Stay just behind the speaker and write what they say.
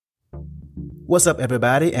What's up,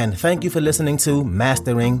 everybody, and thank you for listening to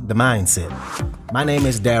Mastering the Mindset. My name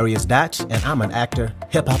is Darius Dotch, and I'm an actor,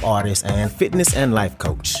 hip-hop artist, and fitness and life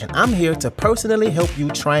coach. And I'm here to personally help you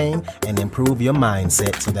train and improve your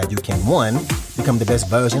mindset so that you can, 1, become the best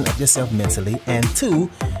version of yourself mentally, and 2,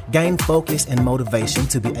 gain focus and motivation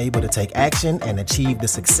to be able to take action and achieve the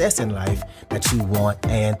success in life that you want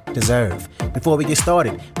and deserve. Before we get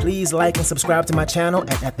started, please like and subscribe to my channel,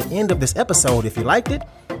 and at the end of this episode, if you liked it,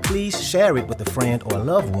 please share it with a friend or a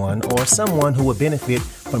loved one or someone who would benefit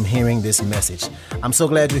from hearing this message. I'm so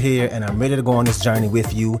glad you're here, and I'm ready to go on this journey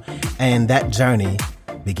with you, and that journey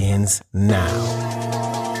begins now.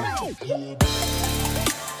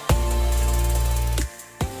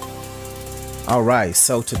 All right,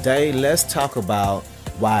 so today let's talk about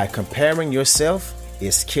why comparing yourself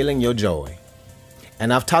is killing your joy.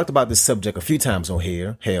 And I've talked about this subject a few times on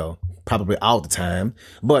here, hell, probably all the time,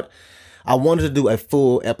 but I wanted to do a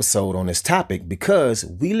full episode on this topic because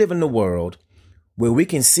we live in a world where we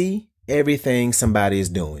can see everything somebody is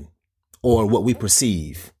doing, or what we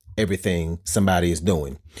perceive everything somebody is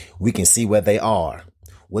doing. We can see where they are,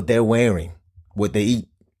 what they're wearing, what they eat,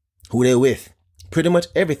 who they're with, pretty much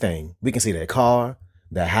everything. We can see their car,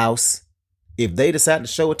 their house. If they decide to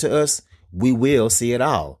show it to us, we will see it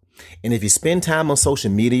all. And if you spend time on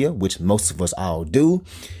social media, which most of us all do,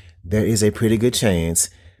 there is a pretty good chance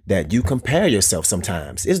that you compare yourself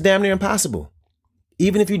sometimes. It's damn near impossible.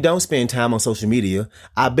 Even if you don't spend time on social media,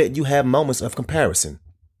 I bet you have moments of comparison,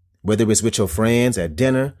 whether it's with your friends at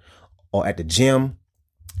dinner or at the gym,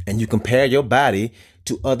 and you compare your body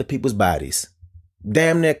to other people's bodies.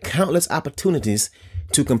 Damn near countless opportunities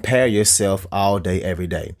to compare yourself all day, every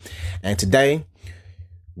day. And today,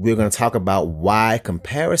 we're going to talk about why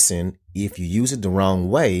comparison, if you use it the wrong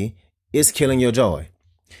way, is killing your joy.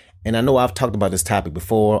 And I know I've talked about this topic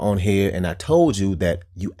before on here, and I told you that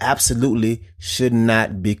you absolutely should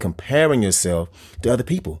not be comparing yourself to other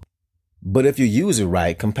people. But if you use it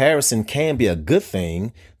right, comparison can be a good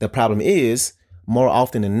thing. The problem is, more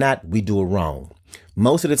often than not, we do it wrong.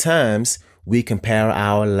 Most of the times, we compare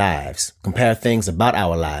our lives, compare things about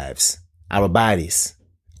our lives, our bodies,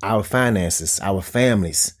 our finances, our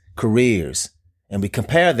families, careers, and we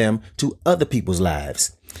compare them to other people's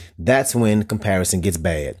lives. That's when comparison gets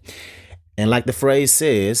bad. And like the phrase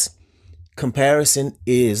says, comparison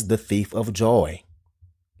is the thief of joy.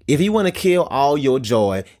 If you want to kill all your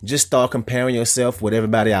joy, just start comparing yourself with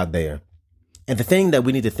everybody out there. And the thing that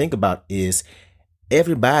we need to think about is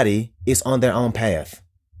everybody is on their own path.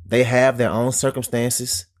 They have their own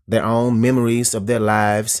circumstances, their own memories of their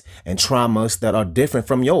lives and traumas that are different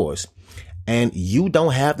from yours. And you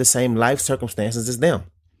don't have the same life circumstances as them.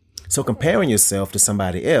 So comparing yourself to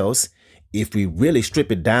somebody else, if we really strip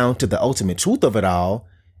it down to the ultimate truth of it all,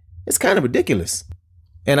 it's kind of ridiculous.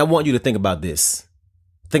 And I want you to think about this.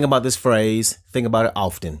 Think about this phrase. Think about it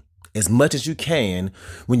often, as much as you can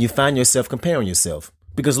when you find yourself comparing yourself.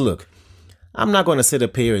 Because look, I'm not going to sit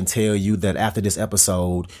up here and tell you that after this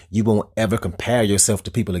episode, you won't ever compare yourself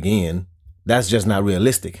to people again. That's just not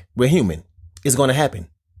realistic. We're human. It's going to happen,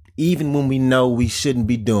 even when we know we shouldn't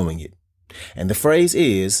be doing it. And the phrase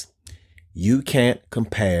is, you can't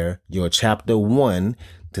compare your chapter 1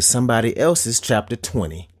 to somebody else's chapter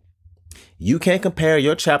 20. You can't compare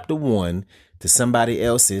your chapter 1 to somebody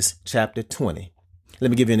else's chapter 20.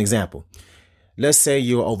 Let me give you an example. Let's say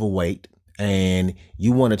you're overweight and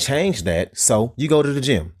you want to change that. So you go to the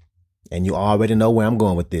gym, and you already know where I'm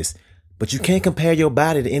going with this, but you can't compare your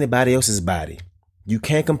body to anybody else's body. You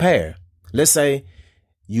can't compare. Let's say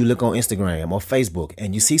you look on Instagram or Facebook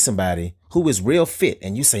and you see somebody who is real fit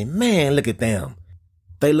and you say, man, look at them.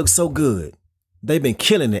 They look so good. They've been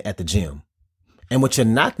killing it at the gym. And what you're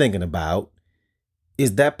not thinking about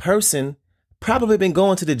is that person probably been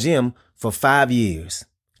going to the gym for 5 years,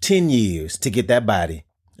 10 years to get that body.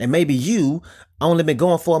 And maybe you only been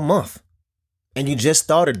going for a month and you just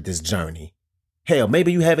started this journey. Hell,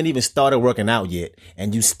 maybe you haven't even started working out yet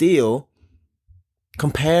and you still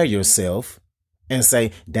compare yourself and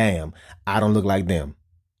say, damn, I don't look like them.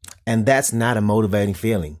 And that's not a motivating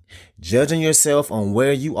feeling. Judging yourself on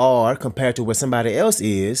where you are compared to where somebody else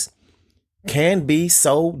is can be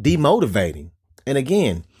so demotivating. And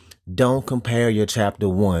again, don't compare your chapter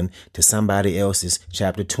 1 to somebody else's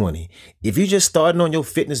chapter 20. If you're just starting on your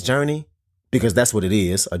fitness journey, because that's what it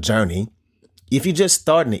is, a journey. If you're just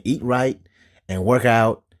starting to eat right and work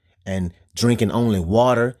out and drinking only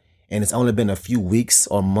water, and it's only been a few weeks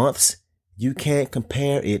or months, you can't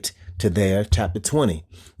compare it to their chapter 20.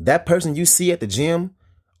 That person you see at the gym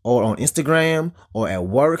or on Instagram or at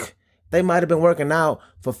work, they might have been working out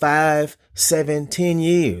for 5, 7, 10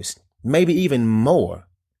 years, maybe even more.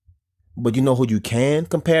 But you know who you can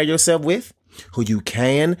compare yourself with? Who you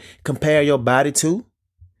can compare your body to?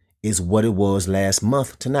 Is what it was last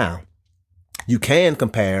month to now. You can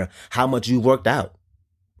compare how much you worked out.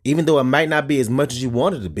 Even though it might not be as much as you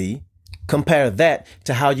wanted to be, compare that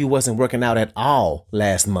to how you wasn't working out at all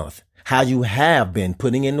last month. How you have been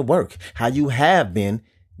putting in the work. How you have been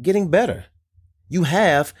getting better. You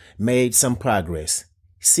have made some progress.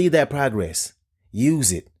 See that progress.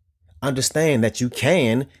 Use it. Understand that you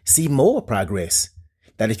can see more progress.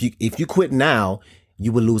 That if you quit now,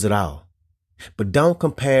 you will lose it all. But don't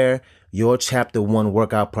compare your chapter 1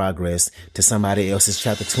 workout progress to somebody else's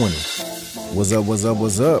chapter 20. What's up, what's up,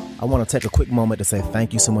 what's up? I want to take a quick moment to say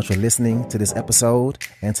thank you so much for listening to this episode,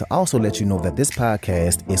 and to also let you know that this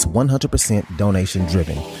podcast is 100% donation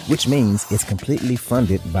driven, which means it's completely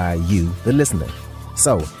funded by you, the listener.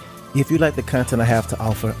 So if you like the content I have to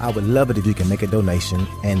offer, I would love it if you can make a donation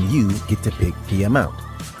and you get to pick the amount.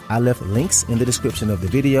 I left links in the description of the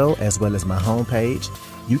video as well as my homepage.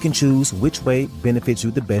 You can choose which way benefits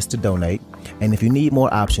you the best to donate. And if you need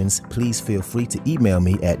more options, please feel free to email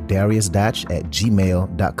me at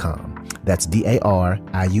dariusdotch@gmail.com. That's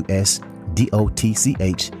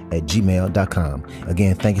DARIUSDOTCH@gmail.com.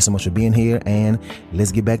 Again, thank you so much for being here, and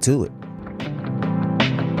let's get back to it.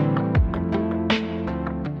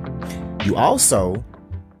 You also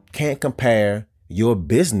can't compare your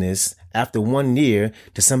business after 1 year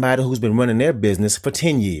to somebody who's been running their business for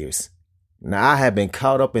 10 years. Now, I have been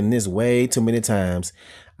caught up in this way too many times.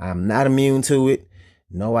 I'm not immune to it.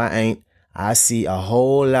 No, I ain't. I see a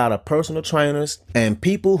whole lot of personal trainers and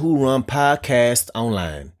people who run podcasts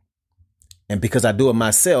online. And because I do it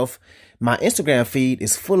myself, my Instagram feed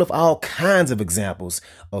is full of all kinds of examples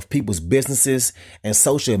of people's businesses and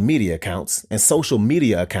social media accounts. And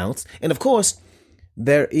of course,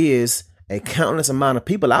 there is a countless amount of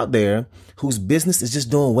people out there whose business is just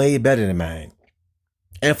doing way better than mine.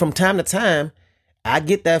 And from time to time, I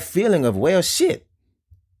get that feeling of, well, shit,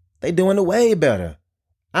 they doing it way better.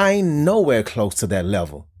 I ain't nowhere close to that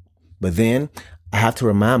level. But then I have to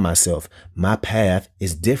remind myself, my path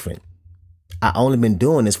is different. I only been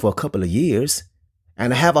doing this for a couple of years,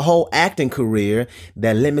 and I have a whole acting career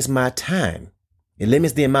that limits my time. It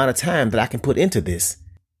limits the amount of time that I can put into this,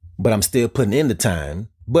 but I'm still putting in the time.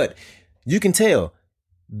 But you can tell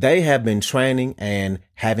they have been training and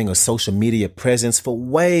having a social media presence for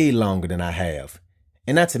way longer than I have.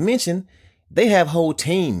 And not to mention, they have whole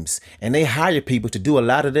teams and they hire people to do a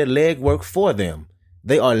lot of their legwork for them.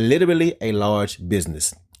 They are literally a large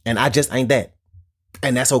business, and I just ain't that.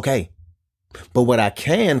 And that's okay. But what I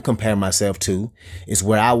can compare myself to is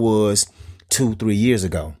where I was 2-3 years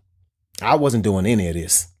ago. I wasn't doing any of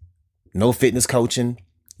this. No fitness coaching,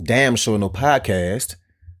 damn sure no podcast.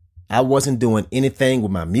 I wasn't doing anything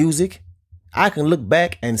with my music. I can look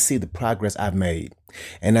back and see the progress I've made.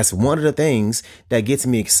 And that's one of the things that gets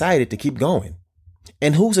me excited to keep going.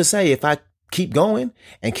 And who's to say if I keep going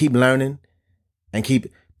and keep learning and keep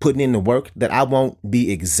putting in the work that I won't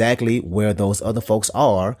be exactly where those other folks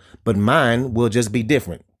are, but mine will just be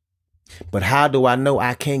different. But how do I know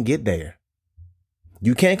I can't get there?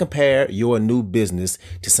 You can't compare your new business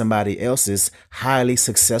to somebody else's highly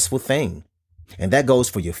successful thing. And that goes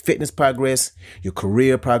for your fitness progress, your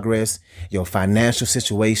career progress, your financial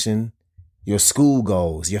situation, your school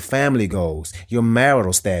goals, your family goals, your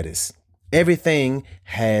marital status. Everything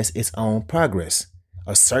has its own progress,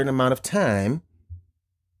 a certain amount of time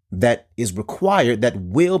that is required that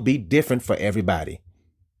will be different for everybody.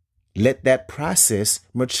 Let that process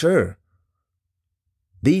mature.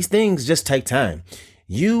 These things just take time.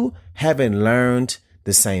 You haven't learned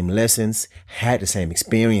the same lessons, had the same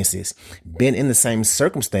experiences, been in the same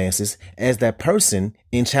circumstances as that person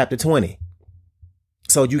in chapter 20.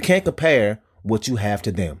 So you can't compare what you have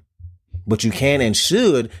to them, but you can and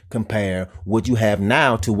should compare what you have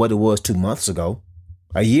now to what it was 2 months ago,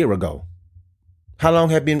 a year ago. How long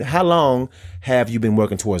have you been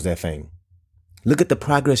working towards that thing? Look at the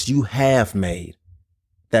progress you have made.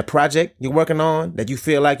 That project you're working on that you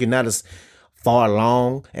feel like you're not as far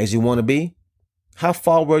along as you want to be. How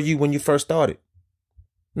far were you when you first started?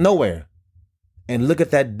 Nowhere. And look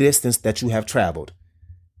at that distance that you have traveled.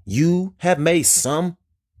 You have made some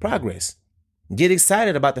progress. Get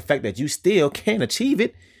excited about the fact that you still can achieve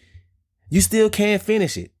it. You still can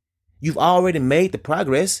finish it. You've already made the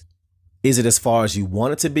progress. Is it as far as you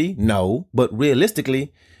want it to be? No, but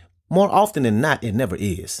realistically, more often than not, it never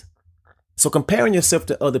is. So comparing yourself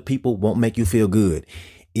to other people won't make you feel good.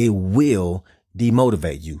 It will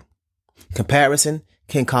demotivate you. Comparison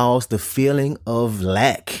can cause the feeling of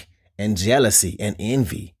lack and jealousy and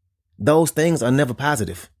envy. Those things are never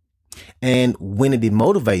positive. And when it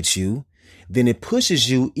demotivates you, then it pushes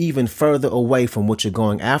you even further away from what you're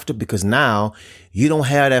going after, because now you don't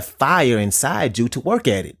have that fire inside you to work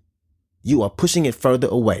at it. You are pushing it further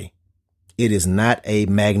away. It is not a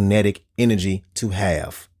magnetic energy to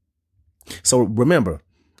have. So remember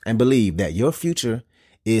and believe that your future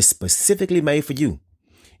is specifically made for you.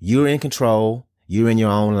 You're in control. You're in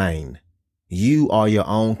your own lane. You are your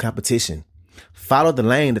own competition. Follow the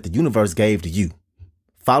lane that the universe gave to you.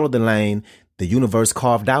 Follow the lane the universe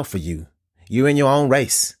carved out for you. You're in your own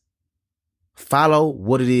race. Follow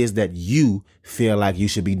what it is that you feel like you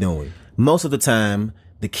should be doing. Most of the time,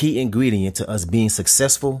 the key ingredient to us being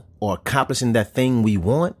successful or accomplishing that thing we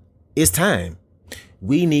want is time.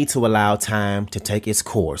 We need to allow time to take its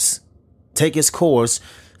course. Take its course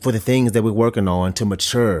for the things that we're working on to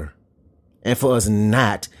mature, and for us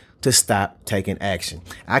not to stop taking action.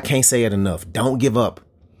 I can't say it enough. Don't give up.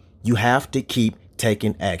 You have to keep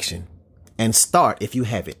taking action and start if you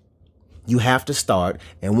haven't. You have to start.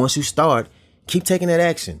 And once you start, keep taking that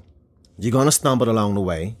action. You're going to stumble along the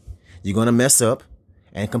way. You're going to mess up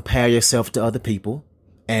and compare yourself to other people.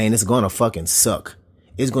 And it's going to fucking suck.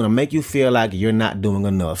 It's going to make you feel like you're not doing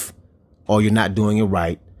enough, or you're not doing it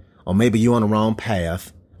right, or maybe you're on the wrong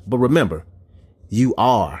path. But remember, you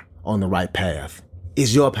are on the right path.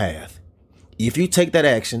 It's your path. If you take that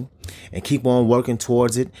action and keep on working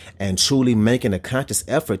towards it and truly making a conscious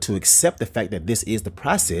effort to accept the fact that this is the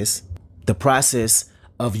process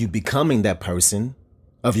of you becoming that person,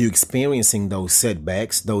 of you experiencing those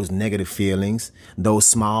setbacks, those negative feelings, those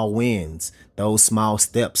small wins, those small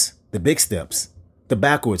steps, the big steps, the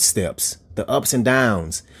backward steps, the ups and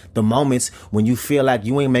downs, the moments when you feel like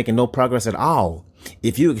you ain't making no progress at all.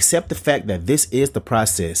 If you accept the fact that this is the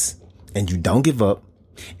process and you don't give up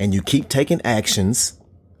and you keep taking actions,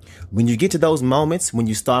 when you get to those moments when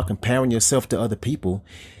you start comparing yourself to other people,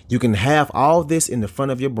 you can have all this in the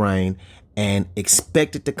front of your brain and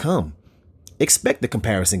expect it to come. Expect the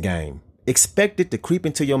comparison game. Expect it to creep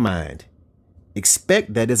into your mind.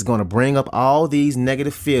 Expect that it's going to bring up all these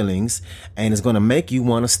negative feelings and it's going to make you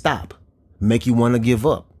want to stop, make you want to give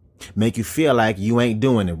up, make you feel like you ain't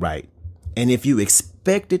doing it right. And if you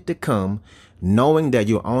expect it to come, knowing that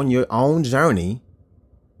you're on your own journey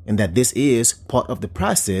and that this is part of the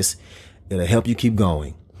process, it'll help you keep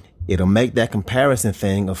going. It'll make that comparison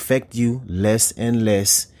thing affect you less and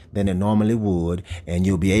less than it normally would, and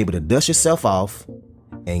you'll be able to dust yourself off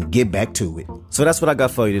and get back to it. So that's what I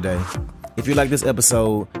got for you today. If you like this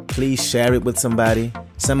episode, please share it with somebody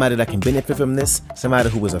that can benefit from this, somebody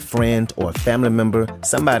who is a friend or a family member,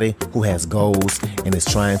 somebody who has goals and is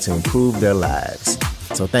trying to improve their lives.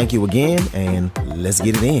 So thank you again, and let's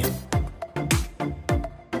get it in.